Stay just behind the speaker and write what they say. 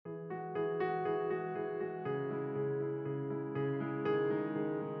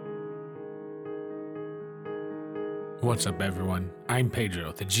What's up, everyone? I'm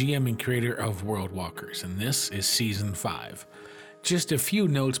Pedro, the GM and creator of World Walkers, and this is Season 5. Just a few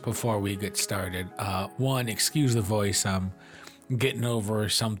notes before we get started. One, excuse the voice, I'm getting over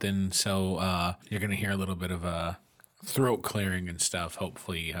something, so you're going to hear a little bit of throat clearing and stuff.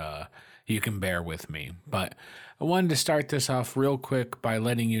 Hopefully, you can bear with me. But I wanted to start this off real quick by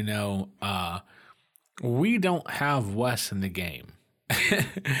letting you know we don't have Wes in the game.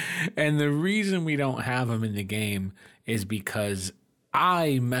 And the reason we don't have him in the game is because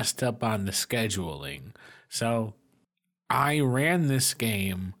I messed up on the scheduling. So I ran this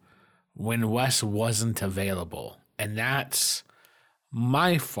game when Wes wasn't available, and that's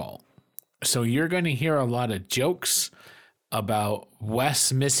my fault. So you're going to hear a lot of jokes about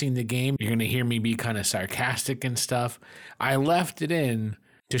Wes missing the game. You're going to hear me be kind of sarcastic and stuff. I left it in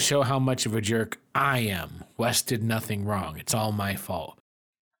to show how much of a jerk I am. Wes did nothing wrong. It's all my fault.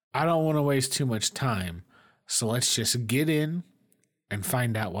 I don't want to waste too much time, so let's just get in and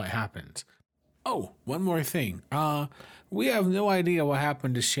find out what happens. Oh, one more thing. We have no idea what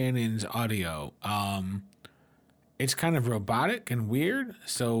happened to Shannon's audio. It's kind of robotic and weird,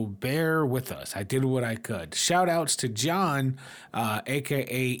 so bear with us. I did what I could. Shout outs to John,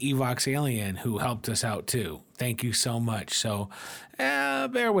 aka Evox Alien, who helped us out too. Thank you so much. So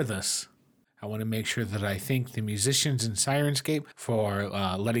bear with us. I want to make sure that I thank the musicians in Syrinscape for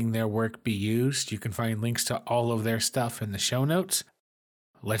letting their work be used. You can find links to all of their stuff in the show notes.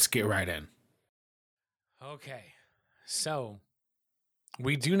 Let's get right in. Okay, so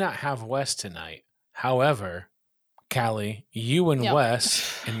we do not have Wes tonight. However, Callie, you and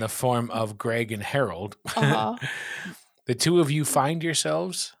Wes, in the form of Greg and Harold, the two of you find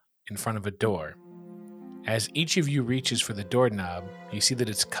yourselves in front of a door. As each of you reaches for the doorknob, you see that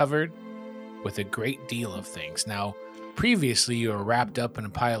it's covered with a great deal of things. Now, previously you were wrapped up in a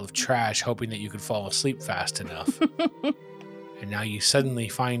pile of trash hoping that you could fall asleep fast enough. And now you suddenly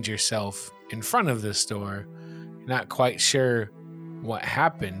find yourself in front of this door, not quite sure what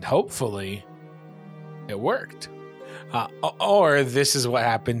happened. Hopefully, it worked. Or this is what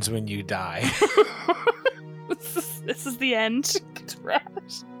happens when you die. This is the end.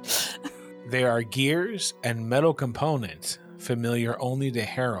 Trash. There are gears and metal components familiar only to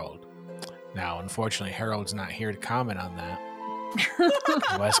Harold. Now, unfortunately, Harold's not here to comment on that.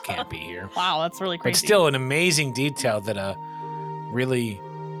 Wes can't be here. Wow, that's really crazy. It's still an amazing detail that really,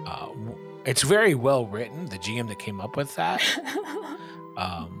 it's very well written. The GM that came up with that,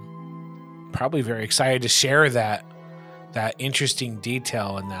 probably very excited to share that interesting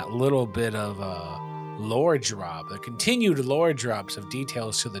detail and that little bit of lore drop, the continued lore drops of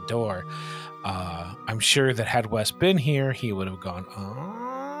details to the door. I'm sure that had Wes been here, he would have gone,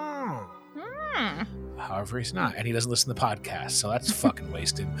 However, he's not, and he doesn't listen to the podcast, so that's fucking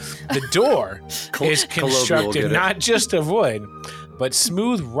wasted. The door is constructed not just of wood, but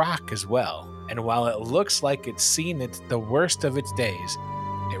smooth rock as well. And while it looks like it's seen the worst of its days,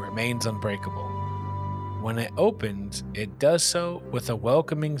 it remains unbreakable. When it opens, it does so with a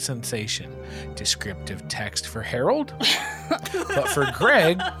welcoming sensation. Descriptive text for Harold. But for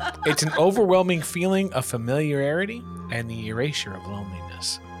Greg, it's an overwhelming feeling of familiarity and the erasure of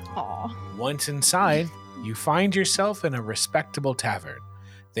loneliness. Aww. Once inside, you find yourself in a respectable tavern.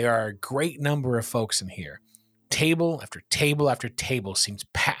 There are a great number of folks in here. Table after table after table seems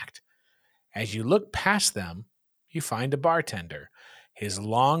packed. As you look past them, you find a bartender. His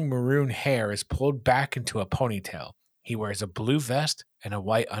long maroon hair is pulled back into a ponytail. He wears a blue vest and a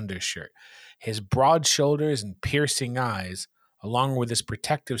white undershirt. His broad shoulders and piercing eyes, along with his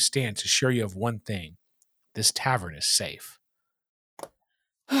protective stance, assure you of one thing. This tavern is safe.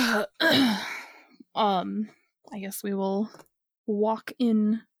 I guess we will walk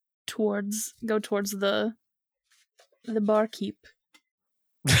go towards the barkeep.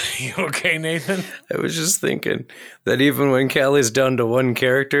 You okay, Nathan? I was just thinking that even when Callie's down to one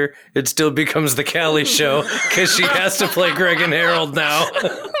character, it still becomes the Callie show because she has to play Greg and Harold now.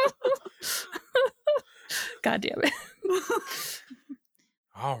 God damn it.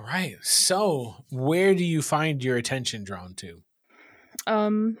 All right. So, where do you find your attention drawn to?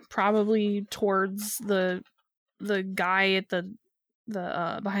 Probably towards the guy at the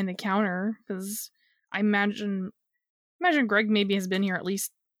behind the counter, because I imagine Greg maybe has been here at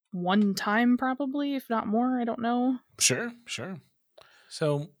least one time, probably, if not more. I don't know. Sure.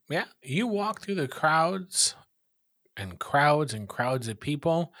 So, yeah, you walk through the crowds and crowds and crowds of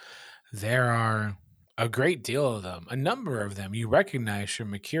people. There are a great deal of them, a number of them you recognize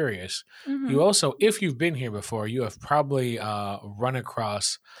from Mercurius. Mm-hmm. You also, if you've been here before, you have probably run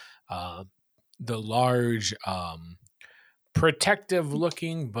across the large, protective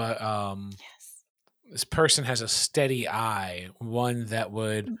looking, but This person has a steady eye, one that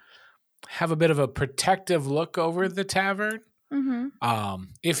would have a bit of a protective look over the tavern.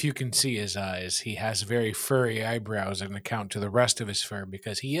 If you can see his eyes, he has very furry eyebrows in account to the rest of his fur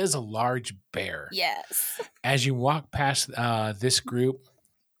because he is a large bear. Yes. As you walk past this group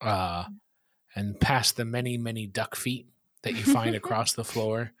and past the many, many duck feet that you find across the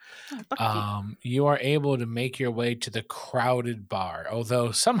floor, you are able to make your way to the crowded bar,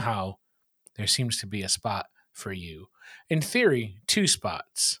 although somehow there seems to be a spot for you. In theory, 2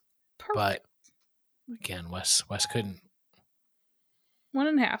 spots. Perfect. But again, Wes couldn't.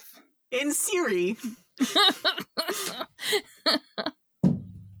 1.5. In Siri.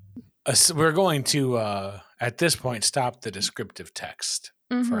 We're going to, at this point, stop the descriptive text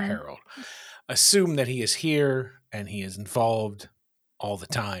for Harold. Assume that he is here and he is involved all the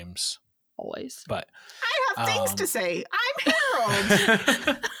times. Always. But I have things to say. I'm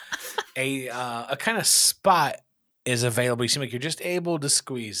Harold. a kind of spot is available. You seem like you're just able to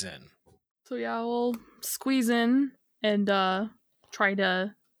squeeze in. So yeah, we'll squeeze in and try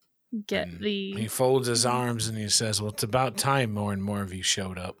to get He folds his arms and he says, well, it's about time more and more of you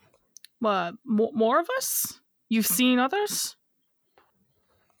showed up. More of us? You've seen others?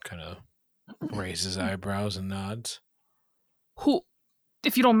 Kind of raises eyebrows and nods. Who,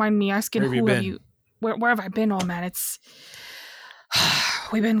 if you don't mind me asking, Where have you been? Where have I been? Oh man, it's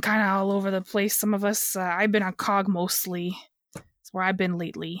we've been kind of all over the place. Some of us, I've been on COG mostly. It's where I've been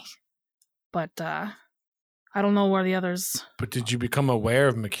lately. But I don't know where the others. But did you become aware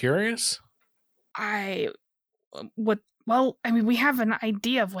of Mercurius? Well, I mean, we have an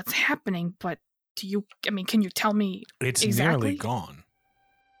idea of what's happening, but can you tell me It's exactly? nearly gone.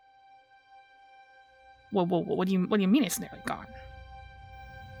 What do you mean it's nearly gone?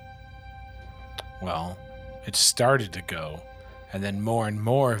 Well, it started to go, and then more and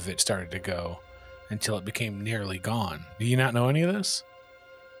more of it started to go until it became nearly gone. Do you not know any of this?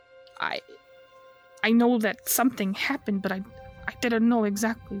 I know that something happened, but I didn't know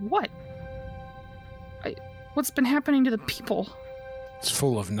exactly what. What's been happening to the people? It's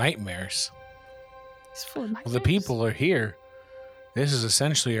full of nightmares. It's full of nightmares. Well, the people are here. This is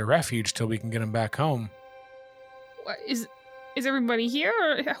essentially a refuge till we can get them back home. Is everybody here?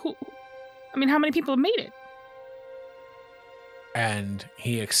 Or how many people have made it? And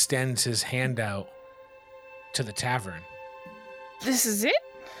he extends his hand out to the tavern. This is it?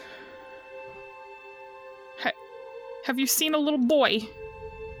 Have you seen a little boy?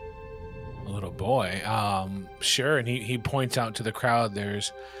 A little boy? Sure. And he points out to the crowd.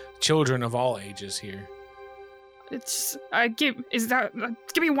 There's children of all ages here. It's give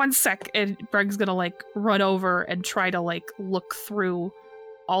me 1 sec, and Greg's gonna run over and try to look through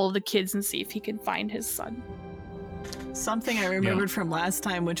all of the kids and see if he can find his son. Something I remembered from last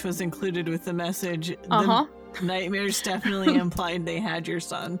time, which was included with the message. Uh-huh. The nightmares definitely implied they had your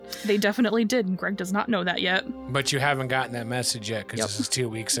son. They definitely did, and Greg does not know that yet. But you haven't gotten that message yet because this is 2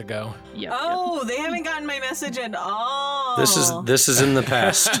 weeks ago. Yep. Oh, they haven't gotten my message at all. This is in the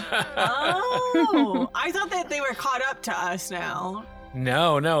past. Oh, I thought that they were caught up to us now.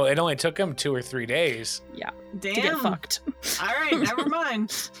 No, it only took him 2 or 3 days. Yeah. Damn. To get fucked. All right, never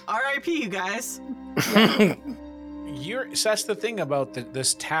mind. R.I.P. you guys. So that's the thing about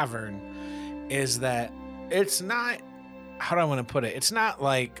this tavern is that it's not, how do I want to put it? It's not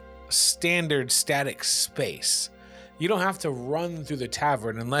like standard static space. You don't have to run through the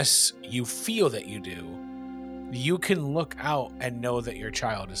tavern unless you feel that you do. You can look out and know that your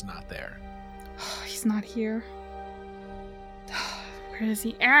child is not there. He's not here. Where is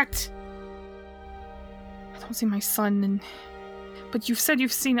he at? I don't see my son. But you've said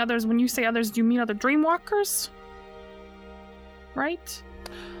you've seen others. When you say others, do you mean other Dreamwalkers? Right?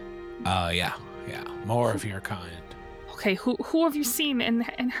 Yeah. More of your kind. Okay, who have you seen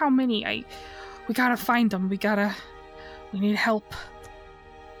and how many? We gotta find them. We need help.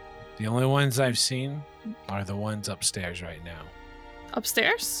 The only ones I've seen are the ones upstairs right now.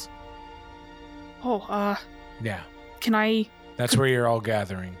 Upstairs? Oh, Yeah. Can I? That's where you're all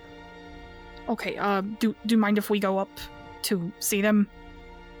gathering. Okay, do you mind if we go up to see them?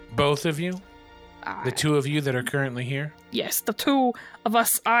 Both of you? The 2 of you that are currently here? Yes, the 2 of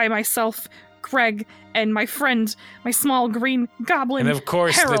us, I, myself, Greg, and my friend, my small green goblin, and of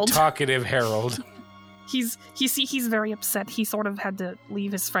course, Harold. the talkative Harold. He's very upset. He sort of had to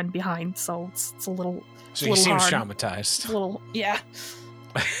leave his friend behind, so it's a little. So he seems hard. traumatized. A little, yeah.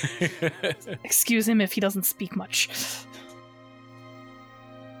 Excuse him if he doesn't speak much.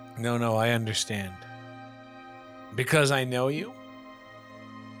 No, I understand. Because I know you,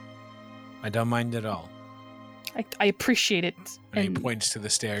 I don't mind at all. I appreciate it. And he points to the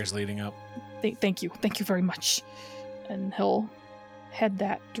stairs leading up. Thank you very much. And he'll head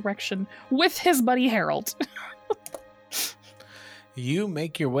that direction with his buddy Harold. You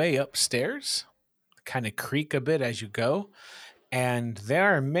make your way upstairs, kind of creak a bit as you go, and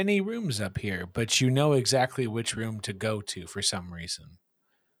there are many rooms up here, but you know exactly which room to go to for some reason.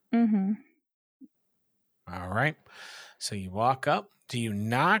 Mm-hmm. All right. So you walk up. Do you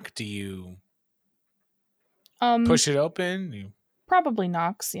knock? Do you push it open? Probably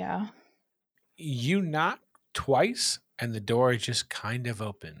knocks, yeah. You knock twice, and the door just kind of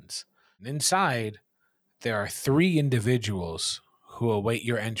opens. And inside, there are 3 individuals who await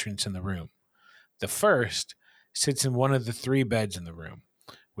your entrance in the room. The first sits in one of the 3 beds in the room.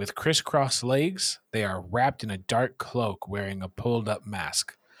 With crisscross legs, they are wrapped in a dark cloak wearing a pulled-up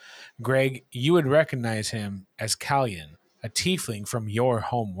mask. Greg, you would recognize him as Callion, a tiefling from your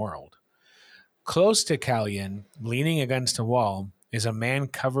home world. Close to Callion, leaning against a wall, is a man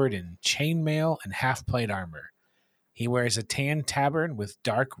covered in chainmail and half-plate armor. He wears a tan tabard with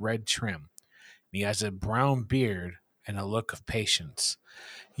dark red trim. He has a brown beard and a look of patience.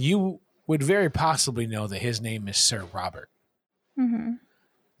 You would very possibly know that his name is Sir Robert. Mm-hmm.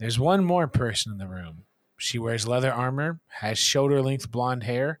 There's one more person in the room. She wears leather armor, has shoulder-length blonde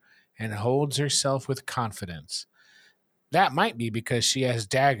hair, and holds herself with confidence. That might be because she has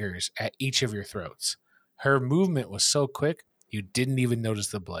daggers at each of your throats. Her movement was so quick, you didn't even notice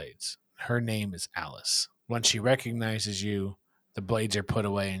the blades. Her name is Alice. Once she recognizes you, the blades are put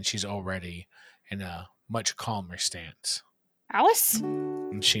away and she's already in a much calmer stance. Alice?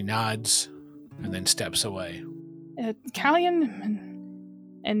 And she nods and then steps away. Callion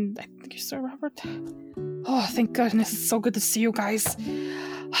and I think you're Sir Robert. Oh, thank goodness. It's so good to see you guys.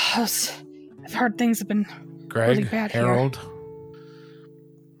 I've heard things have been Greg, really bad Harold, here.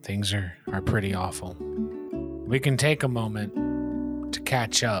 Things are pretty awful. We can take a moment to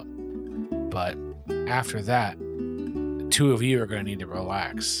catch up, but after that, the 2 of you are going to need to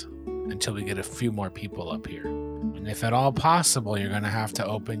relax until we get a few more people up here. And if at all possible, you're going to have to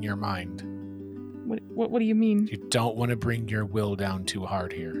open your mind. What do you mean? You don't want to bring your will down too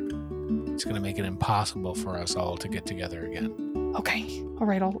hard here. It's going to make it impossible for us all to get together again. Okay. All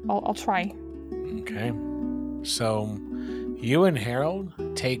right. I'll try. Okay. So you and Harold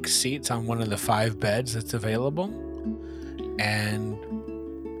take seats on one of the 5 beds that's available. And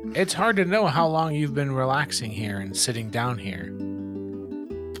it's hard to know how long you've been relaxing here and sitting down here.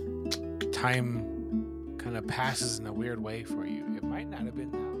 Time kind of passes in a weird way for you. It might not have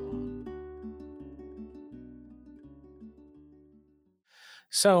been that long.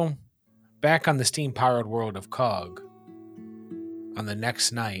 So, back on the steam-powered world of Cog, on the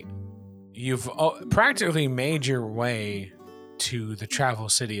next night, you've practically made your way to the travel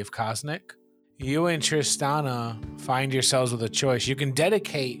city of Kosnik. You and Tristana find yourselves with a choice. You can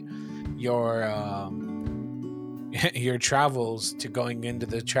dedicate your your travels to going into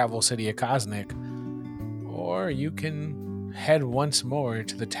the travel city of Kosnik, or you can head once more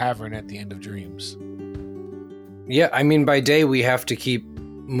to the tavern at the End of Dreams. Yeah, I mean, by day we have to keep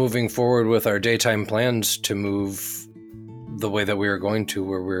moving forward with our daytime plans to move the way that we were going to,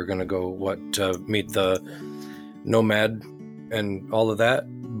 where we were going to go, meet the nomad and all of that.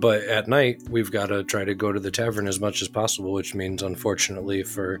 But at night, we've got to try to go to the tavern as much as possible, which means, unfortunately,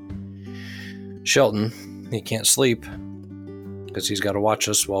 for Shelton, he can't sleep because he's got to watch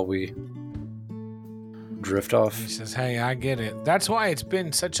us while we drift off. He says, hey, I get it. That's why it's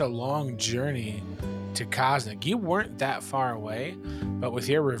been such a long journey to Kosnik. You weren't that far away, but with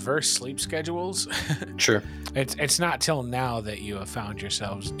your reverse sleep schedules, Sure. It's not till now that you have found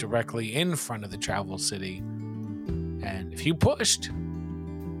yourselves directly in front of the travel city. And if you pushed,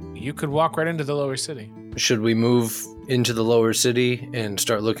 you could walk right into the lower city. Should we move into the lower city and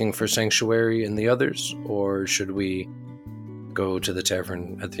start looking for Sanctuary and the others, or should we go to the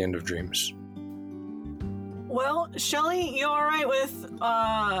tavern at the End of Dreams? Well, Shelly, you all right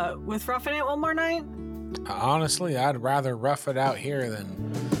with roughing it one more night? Honestly, I'd rather rough it out here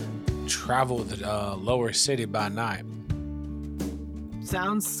than travel the lower city by night.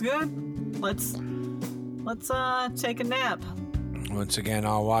 Sounds good. Let's take a nap. Once again,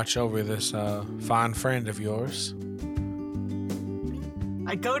 I'll watch over this fine friend of yours.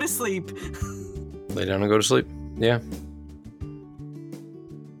 I go to sleep. Lay down and go to sleep. Yeah.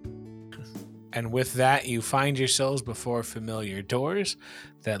 And with that, you find yourselves before familiar doors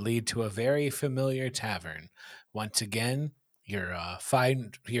that lead to a very familiar tavern. Once again, your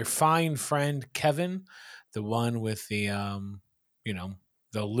fine friend Kevin, the one with the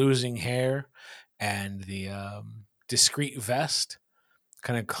the losing hair and the discreet vest,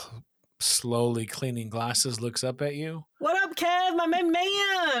 kind of slowly cleaning glasses, looks up at you. What up, Kev, my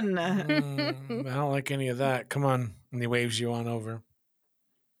man. I don't like any of that. Come on. And he waves you on over.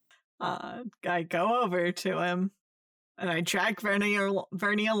 I go over to him, and I drag Vernie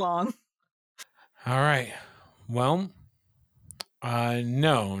along. All right. Well,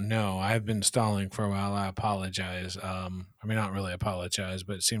 no. I've been stalling for a while. I apologize. I mean, not really apologize,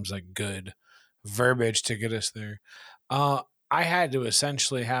 but it seems like good verbiage to get us there. I had to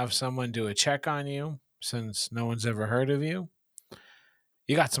essentially have someone do a check on you since no one's ever heard of you.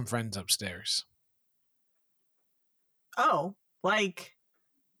 You got some friends upstairs. Oh, like,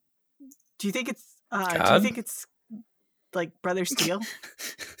 do you think it's like Brother Steel?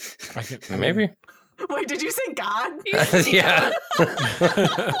 Maybe. Wait, did you say God? Yeah.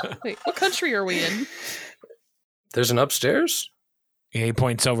 Wait, what country are we in? There's an upstairs? Yeah, he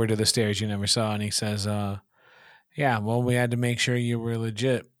points over to the stairs you never saw, and he says, yeah, well, we had to make sure you were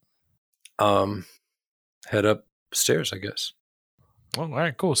legit. Head upstairs, I guess. Well, all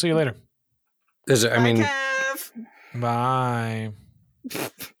right, cool. See you later. Is it, I mean, Kev. Bye.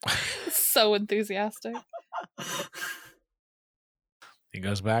 So enthusiastic. He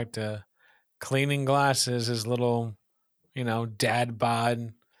goes back to cleaning glasses, his little, dad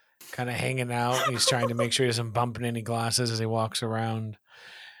bod kind of hanging out. He's trying to make sure he doesn't bump into any glasses as he walks around.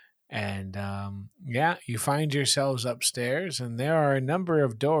 And you find yourselves upstairs, and there are a number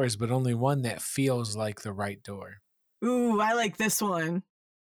of doors, but only one that feels like the right door. Ooh, I like this one.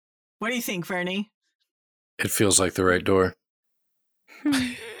 What do you think, Vernie? it feels like the right door.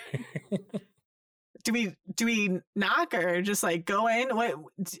 Do we knock or just like go in?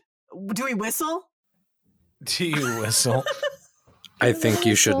 What do we whistle? Do you whistle? I think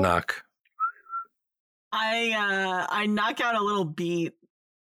you should knock. I knock out a little beat.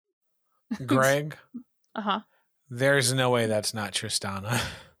 Greg? Uh-huh. There's no way that's not Tristana.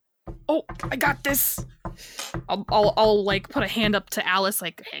 Oh, I got this. I'll like put a hand up to Alice,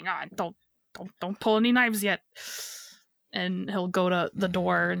 like, hang on, don't pull any knives yet. And he'll go to the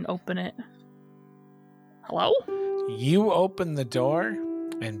door and open it. Hello? You open the door,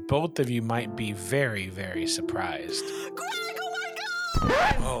 and both of you might be very, very surprised. Greg, oh my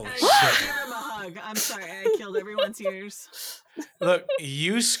god! Oh, And shit. I give him a hug. I'm sorry, I killed everyone's ears. Look,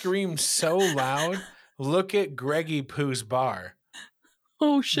 you scream so loud. Look at Greggy Pooh's bar.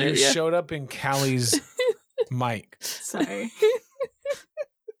 Oh You shit! Yeah. showed up in Callie's mic. Sorry.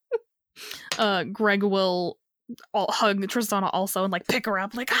 Greg will hug Tristana also and like pick her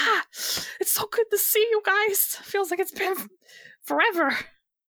up, like, it's so good to see you guys. Feels like it's been forever.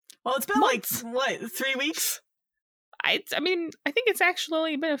 Well, it's been Months. like what, 3 weeks? I mean, I think it's actually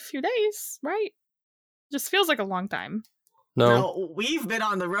only been a few days, right? Just feels like a long time. No, we've been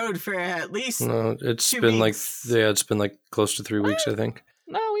on the road for at least. no, it's 2 been weeks. it's been like close to 3 weeks, I think.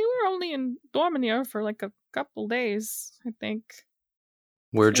 No, we were only in Dorminier for like a couple days, I think.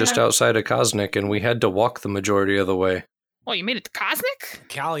 We're just Yeah. outside of Kosnik, and we had to walk the majority of the way. Oh, you made it to Cosmic?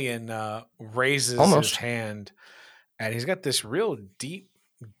 Callian raises Almost. his hand, and he's got this real deep,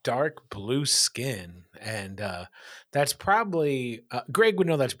 dark blue skin. And that's probably, Greg would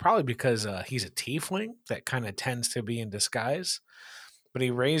know that's probably because he's a tiefling that kind of tends to be in disguise. But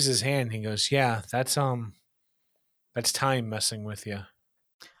he raises his hand and he goes, yeah, that's time messing with you.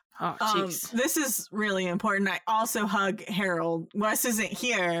 Oh, jeez. This is really important. I also hug Harold. Wes isn't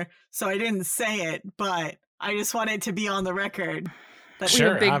here, so I didn't say it, but I just want it to be on the record. That We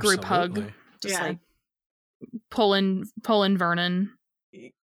have a big group hug. absolutely. Just yeah. like pulling Vernon.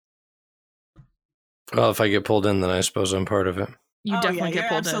 Well, if I get pulled in, then I suppose I'm part of it. You definitely you're get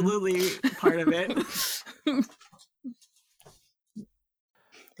pulled in. absolutely part of it.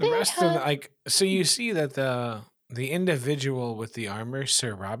 The rest of so you see that the individual with the armor,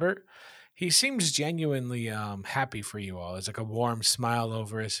 Sir Robert, he seems genuinely happy for you all. There's like a warm smile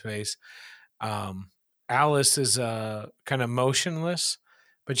over his face. Alice is kind of motionless,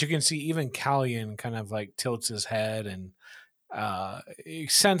 but you can see even Callian kind of like tilts his head, and you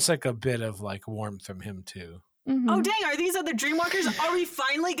sense like a bit of like warmth from him too. Mhm. Oh dang, are these other Dreamwalkers? Are we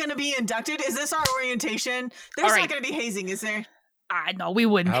finally gonna be inducted? Is this our orientation? There's All not right. gonna be hazing, is there? I know we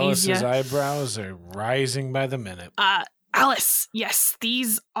wouldn't haze Alice's you. eyebrows are rising by the minute. Alice, yes,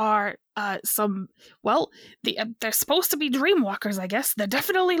 these are some. Well, they're supposed to be dreamwalkers, I guess. They're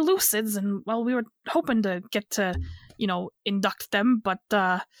definitely lucids, and well, we were hoping to get to, induct them, but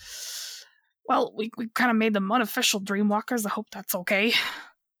well, we kind of made them unofficial dreamwalkers. I hope that's okay.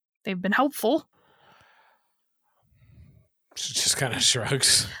 They've been helpful. She just kind of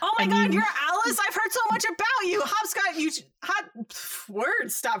shrugs. Oh my I god, mean- you're Alice! I've heard so much about you!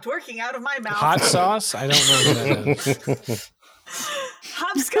 Words stopped working out of my mouth. Hot sauce? I don't know what that is.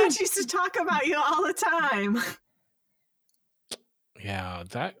 Hopscotch used to talk about you all the time. Yeah,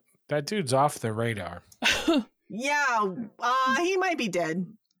 that dude's off the radar. Yeah, he might be dead.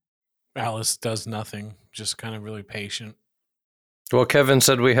 Alice does nothing, just kind of really patient. Well, Kevin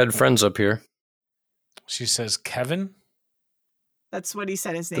said we had friends up here. She says, Kevin? That's what he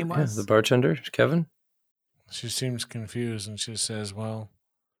said his name was. The bartender, Kevin? She seems confused, and she says, well,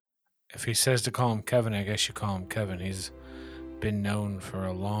 if he says to call him Kevin, I guess you call him Kevin. He's been known for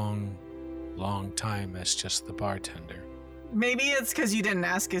a long, long time as just the bartender. Maybe it's because you didn't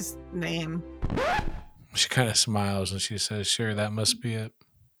ask his name. She kind of smiles, and she says, sure, that must be it.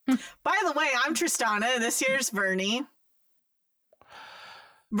 By the way, I'm Tristana. This here's Vernie.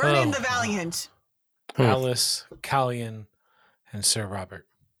 Vernon the Valiant. Alice, Callian, and Sir Robert.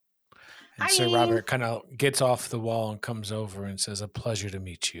 And Hi. Sir Robert kind of gets off the wall and comes over and says, a pleasure to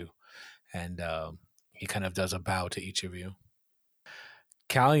meet you. And he kind of does a bow to each of you.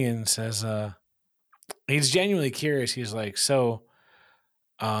 Callian says, he's genuinely curious. He's like, so,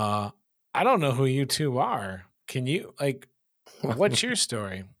 I don't know who you two are. Can you, like, what's your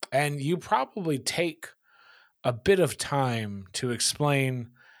story? And you probably take a bit of time to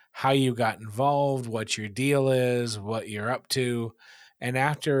explain how you got involved, what your deal is, what you're up to. And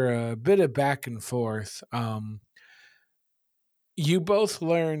after a bit of back and forth, you both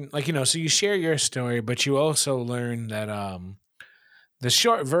learn, like, so you share your story, but you also learn that the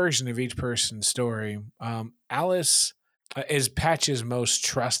short version of each person's story, Alice is Patch's most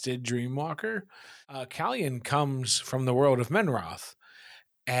trusted dreamwalker. Callian comes from the world of Menroth.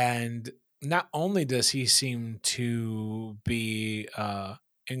 And not only does he seem to be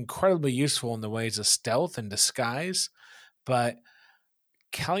incredibly useful in the ways of stealth and disguise, but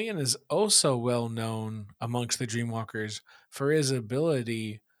Callian is also well known amongst the Dreamwalkers for his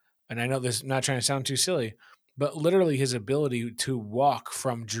ability, and I know this, not trying to sound too silly, but literally his ability to walk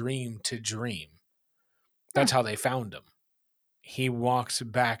from dream to dream. That's how they found him. He walks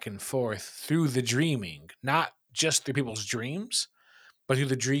back and forth through the dreaming, not just through people's dreams, but through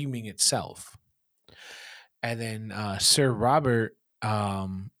the dreaming itself. And then Sir Robert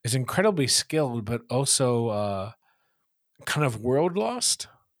is incredibly skilled, but also kind of world lost,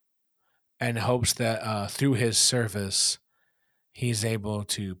 and hopes that through his service, he's able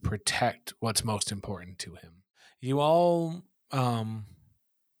to protect what's most important to him. You all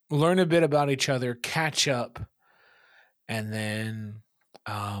learn a bit about each other, catch up, and then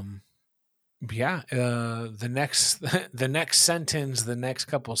the next sentence, the next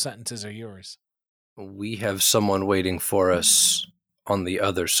couple sentences are yours. We have someone waiting for us on the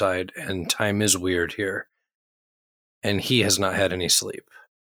other side, and time is weird here. And he has not had any sleep.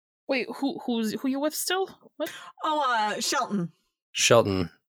 Wait, who you with still? What? Oh, Shelton.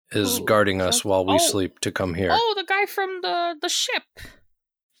 Shelton is Who? guarding us while we Oh. sleep to come here. Oh, the guy from the ship.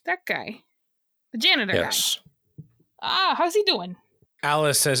 That guy. The janitor Yes. guy. Ah, how's he doing?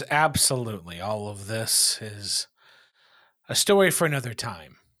 Alice says, absolutely. All of this is a story for another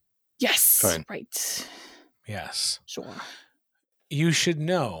time. Yes. Fine. Right. Yes. Sure. You should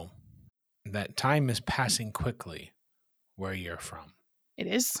know that time is passing quickly where you're from. It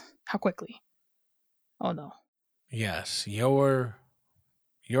is? How quickly? Oh no. Yes, your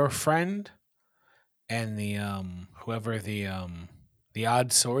friend and the whoever the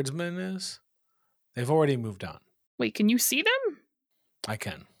odd swordsman is, they've already moved on. Wait, can you see them? I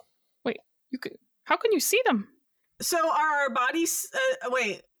can. You could. How can you see them? So are our bodies...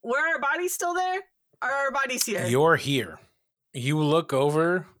 were our bodies still there? Are our bodies here? You're here. You look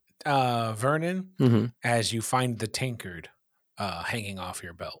over Vernon Mm-hmm. as you find the tankard hanging off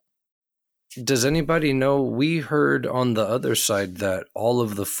your belt. Does anybody know? We heard on the other side that all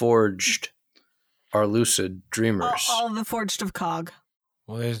of the forged are lucid dreamers. all of the Forged of Cog.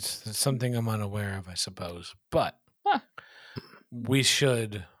 Well, there's something I'm unaware of, I suppose. But Huh. we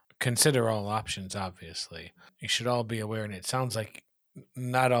should consider all options, obviously. You should all be aware, and it sounds like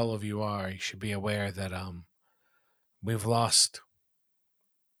not all of you are. You should be aware that we've lost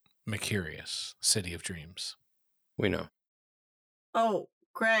Mercurius, City of Dreams. We know. Oh,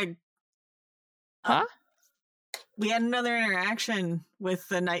 Greg. Huh? We had another interaction with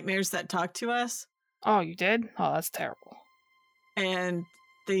the nightmares that talked to us, Oh, you did? Oh, that's terrible. and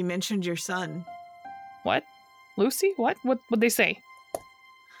they mentioned your son. What? Lucy? What? What'd they say?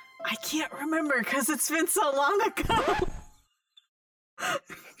 I can't remember because it's been so long ago.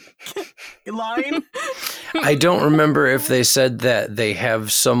 Lying? I don't remember if they said that they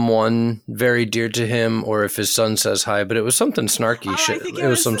have someone very dear to him or if his son says hi, but it was something snarky Oh, I shit. think It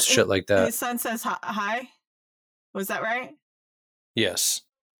was some shit like that. His son says hi. Was that right? Yes.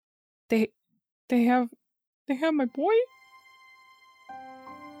 They have my boy?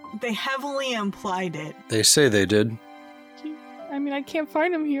 They heavily implied it. They say they did. I mean, I can't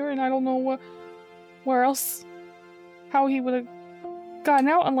find him here, and I don't know where else, how he would have gotten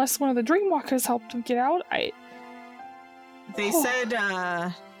out unless one of the Dreamwalkers helped him get out. They said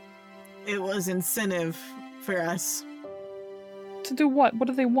it was incentive for us. To do what? What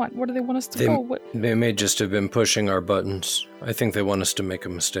do they want? Where do they want us to go? They may just have been pushing our buttons. I think they want us to make a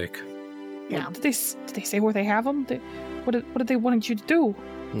mistake. Yeah. Did they say where they have him? What did they want you to do?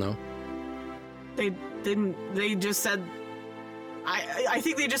 No. They didn't. They just said. I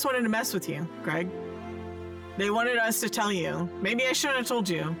think they just wanted to mess with you, Greg. They wanted us to tell you. Maybe I shouldn't have told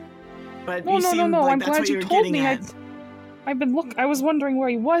you. But No. Like I'm that's glad what you were told getting me. at. I was wondering where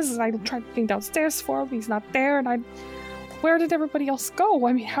he was, and I tried looking downstairs for him. He's not there, and where did everybody else go?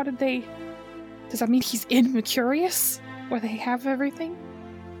 I mean, how did they... Does that mean he's in Mercurius, where they have everything?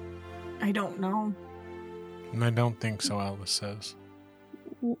 I don't know. I don't think so, Alice says.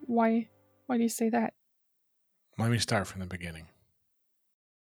 Why do you say that? Let me start from the beginning.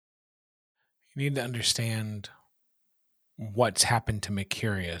 You need to understand what's happened to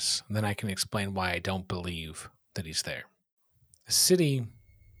Mercurius, and then I can explain why I don't believe that he's there. The city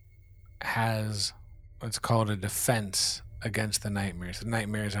has what's called a defense against the nightmares. The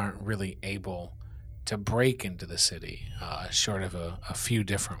nightmares aren't really able to break into the city, short of a few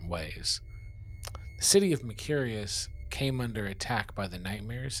different ways. The city of Mercurius came under attack by the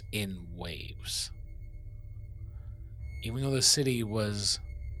nightmares in waves. Even though the city was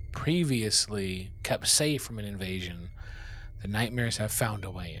previously kept safe from an invasion, the nightmares have found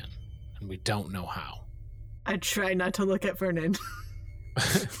a way in, and we don't know how. I try not to look at Vernon.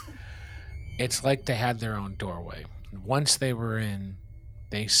 It's like they had their own doorway. Once they were in,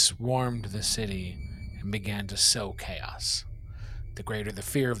 they swarmed the city and began to sow chaos. The greater the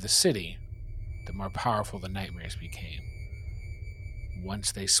fear of the city, the more powerful the nightmares became.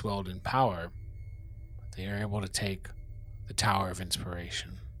 Once they swelled in power, they are able to take the Tower of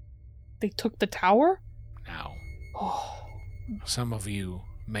Inspiration. They took the tower? Now, Oh. some of you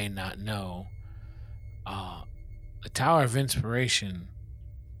may not know, the Tower of Inspiration,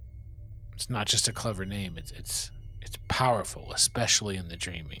 it's not just a clever name, it's powerful, especially in the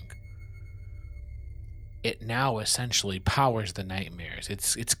dreaming. It now essentially powers the nightmares.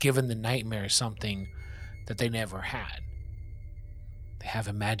 It's given the nightmares something that they never had. They have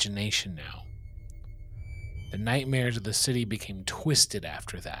imagination now. The nightmares of the city became twisted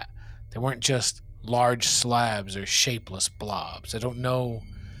after that. They weren't just large slabs or shapeless blobs. I don't know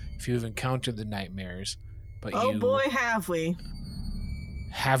if you've encountered the nightmares, but Oh boy, have we.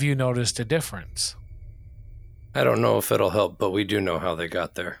 Have you noticed a difference? I don't know if it'll help, but we do know how they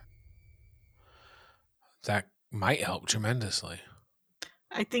got there. That might help tremendously.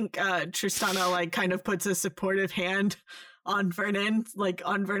 I think Tristana kind of puts a supportive hand on Vernon,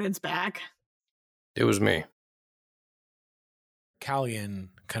 on Vernon's back. It was me. Callian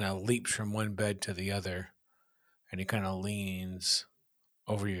kind of leaps from one bed to the other, and he kind of leans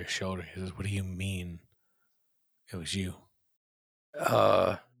over your shoulder. He says, "What do you mean it was you?"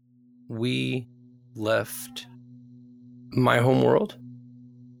 We left my home world,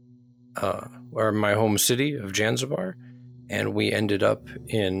 or my home city of Janzibar, and we ended up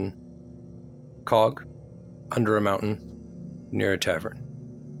in Cog, under a mountain, near a tavern.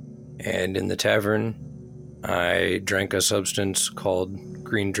 And in the tavern, I drank a substance called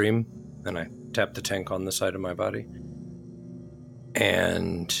Green Dream, and I tapped the tank on the side of my body.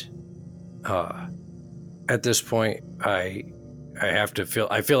 And at this point, I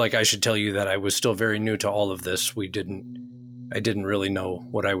feel like I should tell you that I was still very new to all of this. I didn't really know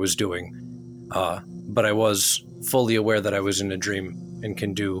what I was doing. But I was fully aware that I was in a dream and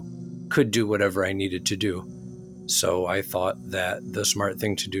could do whatever I needed to do. So I thought that the smart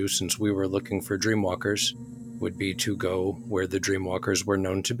thing to do, since we were looking for Dreamwalkers, would be to go where the Dreamwalkers were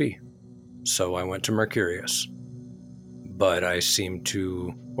known to be. So I went to Mercurius. But I seemed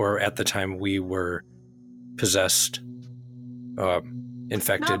to, or at the time we were possessed,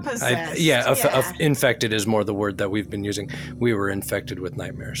 infected. Not possessed, infected is more the word that we've been using. We were infected with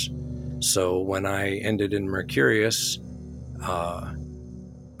nightmares. So when I ended in Mercurius,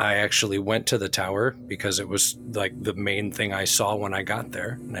 I actually went to the tower because it was like the main thing I saw when I got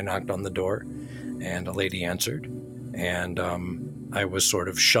there. And I knocked on the door, and a lady answered. And I was sort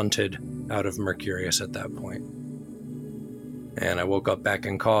of shunted out of Mercurius at that point. And I woke up back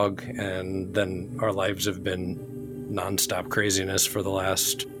in Cog, and then our lives have been nonstop craziness for the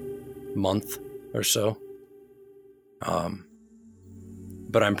last month or so.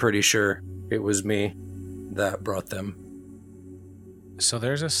 But I'm pretty sure it was me that brought them. So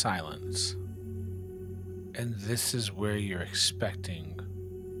there's a silence, and this is where you're expecting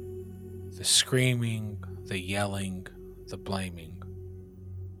the screaming, the yelling, the blaming.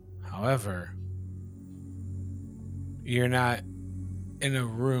 However, you're not in a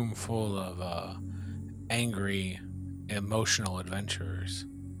room full of angry, emotional adventurers.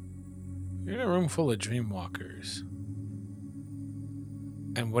 You're in a room full of dreamwalkers.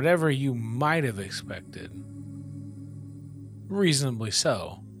 And whatever you might have expected, reasonably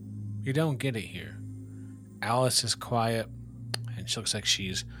so, you don't get it here. Alice is quiet, and she looks like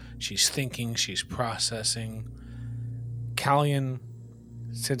she's thinking, she's processing. Callion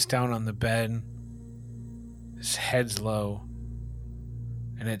sits down on the bed, his head's low,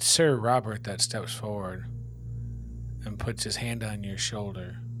 and it's Sir Robert that steps forward and puts his hand on your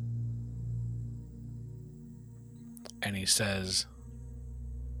shoulder. And he says,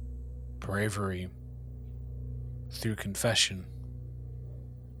 bravery through confession.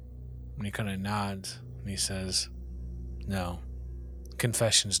 And he kind of nods and he says, no,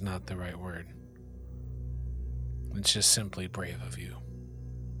 confession's not the right word. It's just simply brave of you.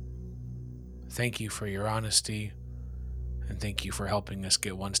 Thank you for your honesty, and thank you for helping us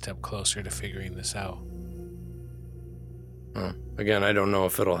get one step closer to figuring this out. Again, I don't know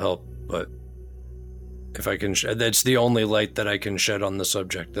if it'll help, but if I can, that's the only light that I can shed on the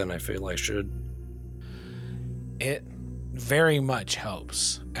subject, then I feel I should. It very much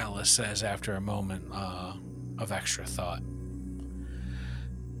helps, Alice says after a moment of extra thought.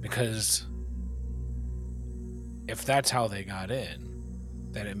 Because if that's how they got in,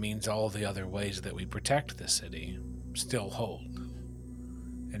 then it means all the other ways that we protect the city still hold.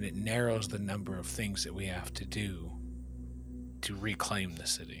 And it narrows the number of things that we have to do to reclaim the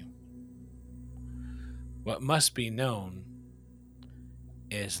city. What must be known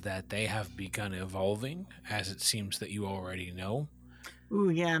is that they have begun evolving, as it seems that you already know. Ooh,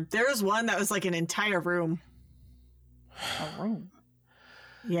 yeah. There was one that was like an entire room. A room?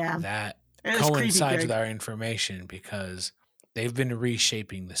 Yeah. That It was coincides creepy, with our information because they've been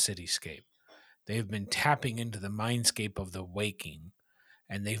reshaping the cityscape. They've been tapping into the mindscape of the waking,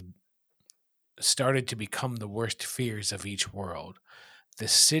 and they've started to become the worst fears of each world. The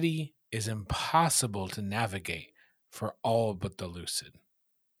city is impossible to navigate for all but the lucid.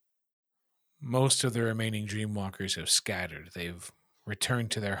 Most of the remaining Dreamwalkers have scattered. They've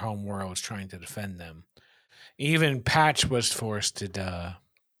returned to their home worlds trying to defend them. Even Patch was forced to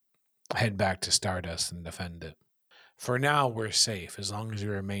head back to Stardust and defend it. For now, we're safe as long as we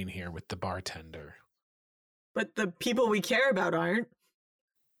remain here with the bartender. But the people we care about aren't.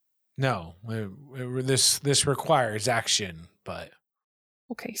 No, this requires action, but...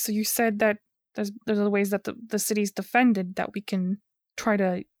 Okay, so you said that there's other ways that the city's defended that we can try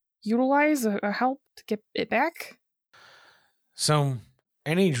to utilize or help to get it back? So,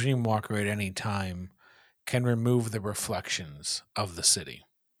 any Dreamwalker at any time can remove the reflections of the city.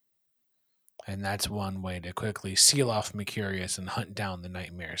 And that's one way to quickly seal off Mercurius and hunt down the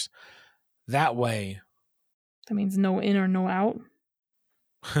nightmares. That way... That means no in or no out?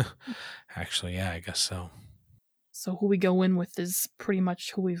 Actually, yeah, I guess so. So who we go in with is pretty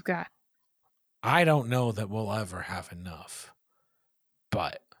much who we've got. I don't know that we'll ever have enough.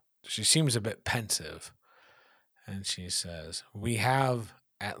 But she seems a bit pensive. And she says, we have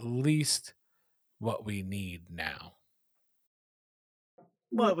at least what we need now.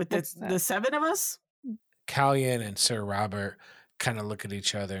 What, with the seven of us? Callion and Sir Robert kind of look at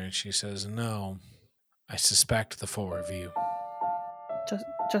each other and she says, no, I suspect the four of you.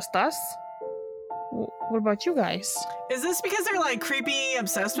 Just us? What about you guys? Is this because they're like creepy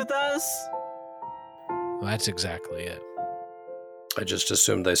obsessed with us? Well, that's exactly it. I just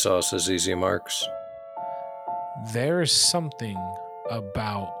assumed they saw us as easy marks. There's something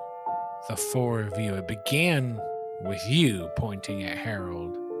about the four of you. It began with you pointing at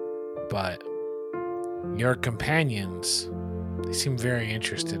Harold, but your companions, they seem very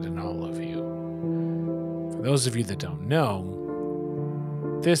interested in all of you. For those of you that don't know,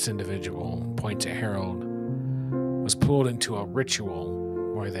 this individual, point to Harold, was pulled into a ritual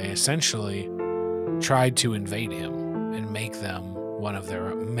where they essentially tried to invade him and make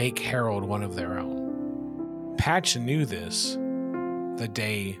Harold one of their own. Patch knew this the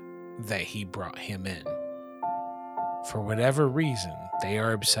day that he brought him in. For whatever reason, they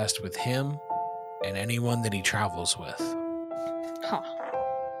are obsessed with him and anyone that he travels with. Huh.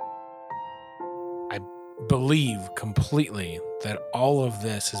 I believe completely that all of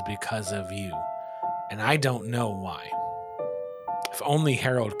this is because of you, and I don't know why. If only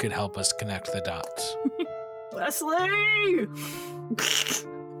Harold could help us connect the dots. Leslie!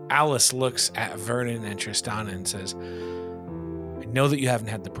 Alice looks at Vernon and Tristana and says, I know that you haven't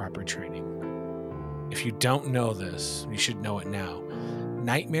had the proper training. If you don't know this, you should know it now.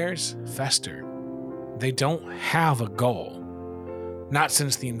 Nightmares fester. they don't have a goal. Not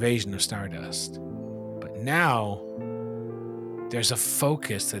since the invasion of Stardust. But now, there's a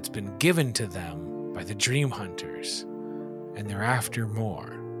focus that's been given to them by the Dream Hunters, and they're after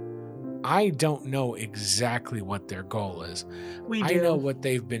more. I don't know exactly what their goal is. We do. I know what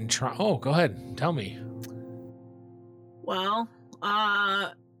they've been trying. Oh, go ahead. Tell me. Well,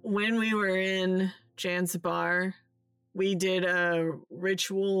 when we were in Zanzibar, we did a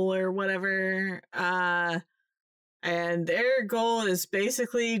ritual or whatever, and their goal is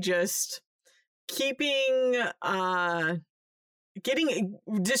basically just keeping,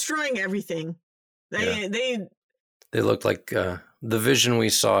 destroying everything. They looked like the vision we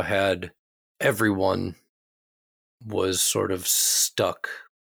saw had everyone was sort of stuck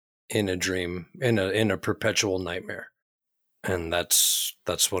in a dream, in a perpetual nightmare. And that's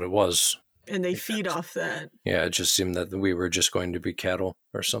what it was. And they feed off that. Yeah, it just seemed that we were just going to be cattle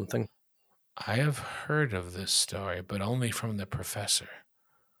or something. I have heard of this story, but only from the professor.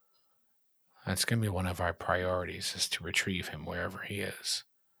 That's going to be one of our priorities, is to retrieve him wherever he is.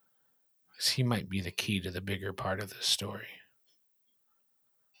 Because he might be the key to the bigger part of this story.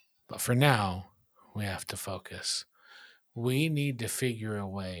 But for now, we have to focus. We need to figure a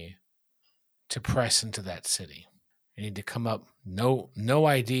way to press into that city. We need to come up, no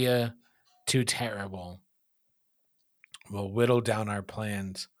idea too terrible. We'll whittle down our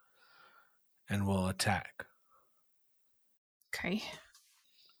plans and we'll attack. Okay.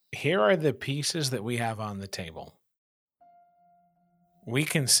 Here are the pieces that we have on the table. We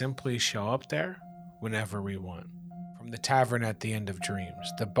can simply show up there whenever we want. From the tavern at the end of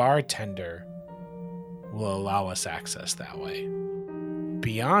Dreams, the bartender will allow us access that way.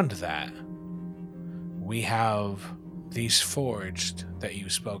 Beyond that, we have these forged that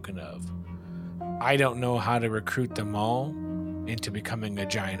you've spoken of. I don't know how to recruit them all into becoming a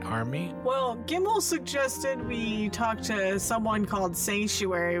giant army. Well, Gimel suggested we talk to someone called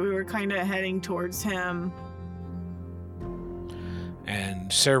Sanctuary. We were kind of heading towards him.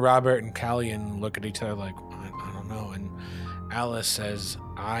 And Sir Robert and Callian look at each other like, I don't know. And Alice says,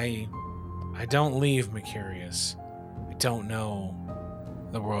 I don't leave Mercurius. I don't know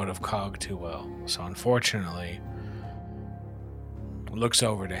the world of Cog too well. So unfortunately, looks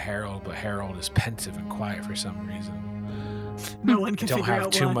over to Harold, but Harold is pensive and quiet for some reason. No one can I don't figure have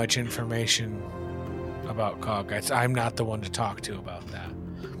out too why. much information about Cog. I'm not the one to talk to about that.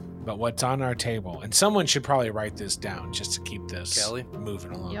 But what's on our table, and someone should probably write this down just to keep this Callie?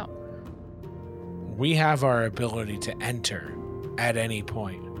 moving along. Yep. We have our ability to enter at any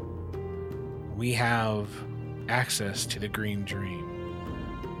point. We have access to the Green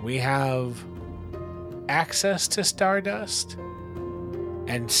Dream. We have access to Stardust.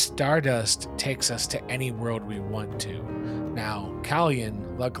 And Stardust takes us to any world we want to. Now,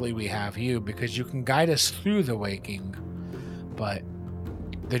 Callian, luckily we have you because you can guide us through the waking, but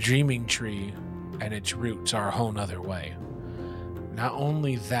the Dreaming Tree and its roots are a whole nother way. Not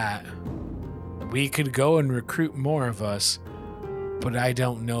only that, we could go and recruit more of us, but I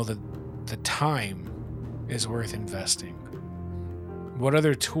don't know that the time is worth investing. What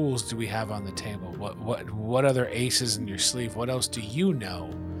other tools do we have on the table? What other aces in your sleeve? What else do you know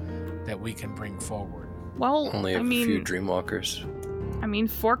that we can bring forward? Well, Only a few Dreamwalkers. I mean,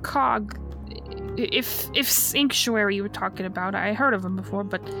 for Cog, if Sanctuary you were talking about, I heard of him before,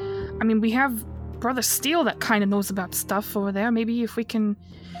 but I mean, we have Brother Steele that kind of knows about stuff over there. Maybe if we can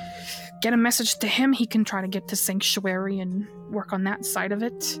get a message to him, he can try to get to Sanctuary and work on that side of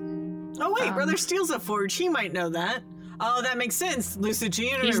it. Oh wait, Brother Steele's a forge. He might know that. Oh, that makes sense. Lucid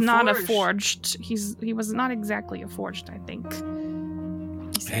Junior. He's not a forged. He was not exactly a forged, I think.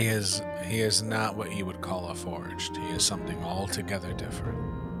 He is not what you would call a forged. He is something altogether different.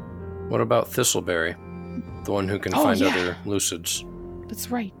 What about Thistleberry? The one who can Oh, find yeah. other Lucids. That's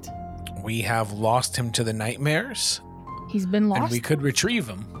right. We have lost him to the nightmares, He's been lost. and we could retrieve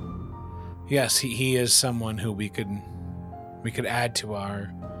him. Yes, he is someone who we could add to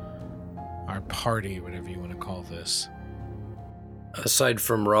our party, whatever you want to call this. Aside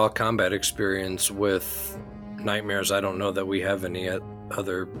from raw combat experience with nightmares, I don't know that we have any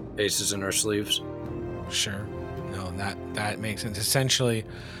other aces in our sleeves. Sure. No, that makes sense. Essentially,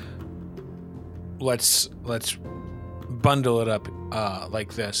 let's bundle it up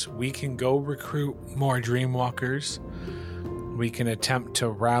like this. We can go recruit more Dreamwalkers. We can attempt to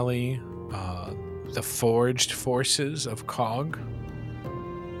rally the forged forces of Cog.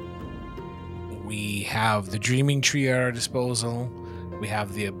 We have the Dreaming Tree at our disposal. We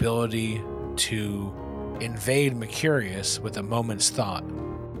have the ability to invade Mercurius with a moment's thought.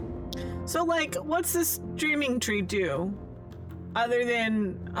 So, like, what's this Dreaming Tree do? Other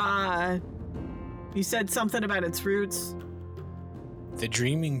than, You said something about its roots. The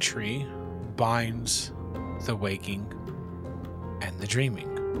dreaming tree binds the waking and the dreaming.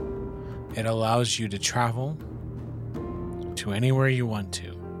 It allows you to travel to anywhere you want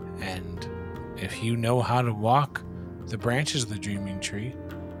to. And if you know how to walk the branches of the dreaming tree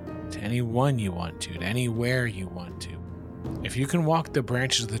to anyone you want to anywhere you want to, if you can walk the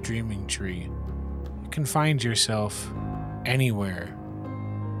branches of the dreaming tree, you can find yourself anywhere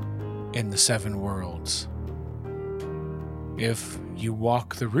in the 7 worlds. If you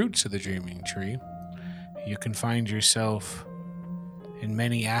walk the roots of the dreaming tree, you can find yourself in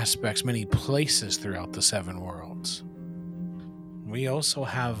many aspects, many places throughout the 7 worlds. We also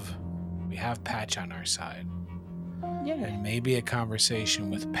have Patch on our side. Yeah. And maybe a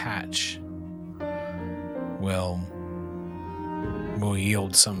conversation with Patch will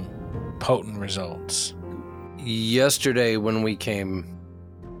yield some potent results. Yesterday when we came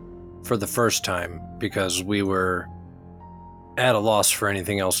for the first time, because we were at a loss for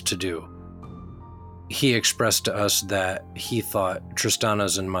anything else to do, he expressed to us that he thought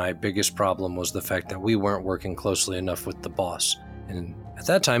Tristana's and my biggest problem was the fact that we weren't working closely enough with the boss. And at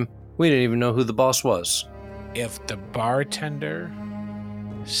that time, we didn't even know who the boss was. If the bartender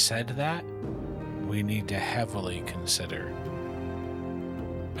said that, we need to heavily consider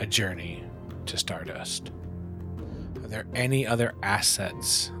a journey to Stardust. Are there any other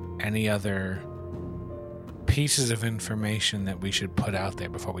assets, any other pieces of information that we should put out there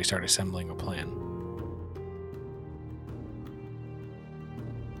before we start assembling a plan?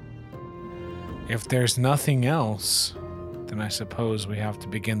 If there's nothing else, then I suppose we have to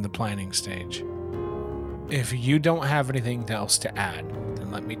begin the planning stage. If you don't have anything else to add,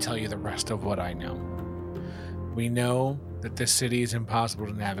 then let me tell you the rest of what I know. We know that this city is impossible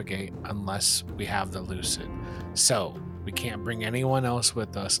to navigate unless we have the Lucid. So, we can't bring anyone else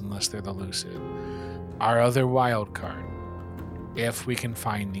with us unless they're the Lucid. Our other wild card, if we can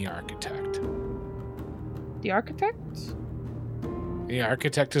find the Architect. The architect? The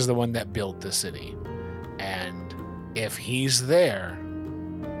Architect is the one that built the city. And if he's there,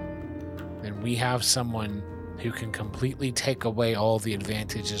 then we have someone who can completely take away all the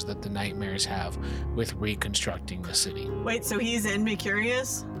advantages that the Nightmares have with reconstructing the city. Wait, so he's in Be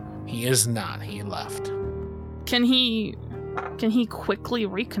Curious? He is not. He left. Can he quickly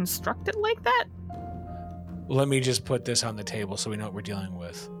reconstruct it like that? Let me just put this on the table so we know what we're dealing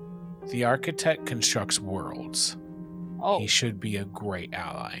with. The Architect constructs worlds. Oh, He should be a great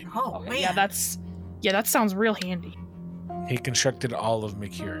ally. Oh, man. yeah, that sounds real handy. He constructed all of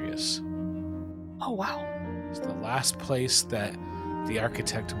Mercurius. Oh wow. So the last place that the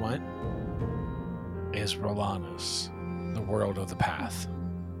Architect went is Rolanus, the world of the Path.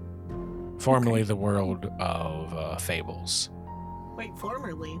 Formerly the world of Fables. Wait,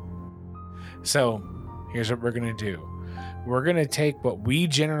 formerly? So, here's what we're going to do. We're going to take what we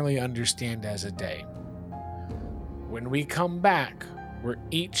generally understand as a day. When we come back, we're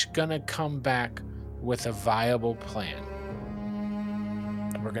each going to come back with a viable plan.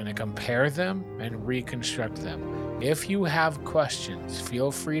 We're going to compare them and reconstruct them. If you have questions, feel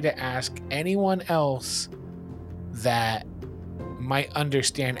free to ask anyone else that might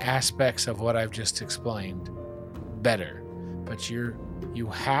understand aspects of what I've just explained better. But you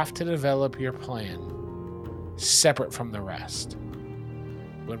have to develop your plan separate from the rest.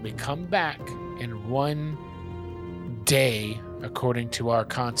 When we come back in one day, according to our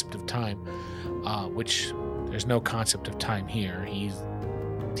concept of time, which there's no concept of time here.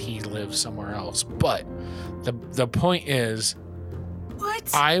 He lives somewhere else. But the point is,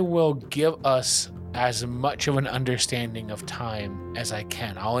 What? I will give us as much of an understanding of time as I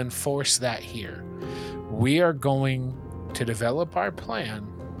can. I'll enforce that here. We are going to develop our plan,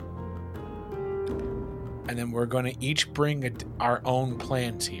 and then we're going to each bring our own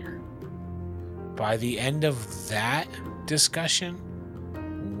plans here. By the end of that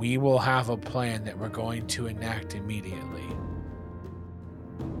discussion, we will have a plan that we're going to enact immediately.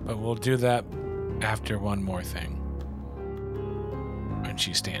 But we'll do that after one more thing. And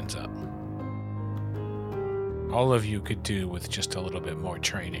she stands up. All of you could do with just a little bit more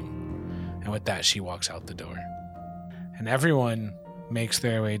training. And with that, she walks out the door. And everyone makes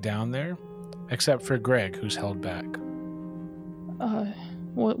their way down there, except for Greg, who's held back.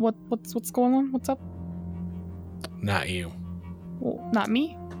 What's going on? What's up? Not you. Well, not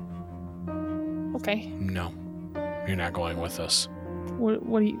me. Okay. No. You're not going with us.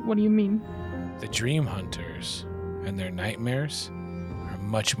 What do you mean? The Dream Hunters and their nightmares are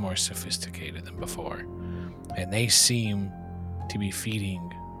much more sophisticated than before. And they seem to be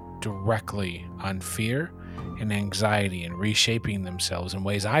feeding directly on fear and anxiety and reshaping themselves in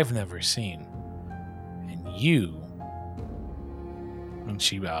ways I've never seen. you, and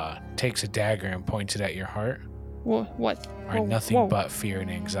she takes a dagger and points it at your heart, What? are Whoa, nothing whoa. but fear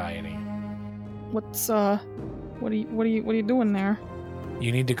and anxiety. What's what are you doing there?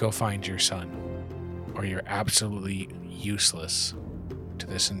 You need to go find your son, or you're absolutely useless to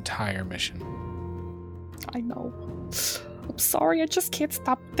this entire mission. I know. I'm sorry, I just can't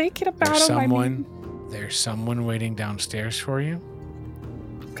stop thinking about him. There's someone waiting downstairs for you.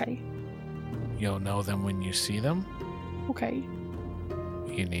 Okay. You'll know them when you see them. Okay.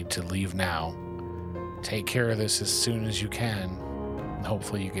 You need to leave now. Take care of this as soon as you can, and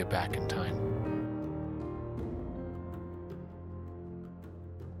hopefully you get back in time.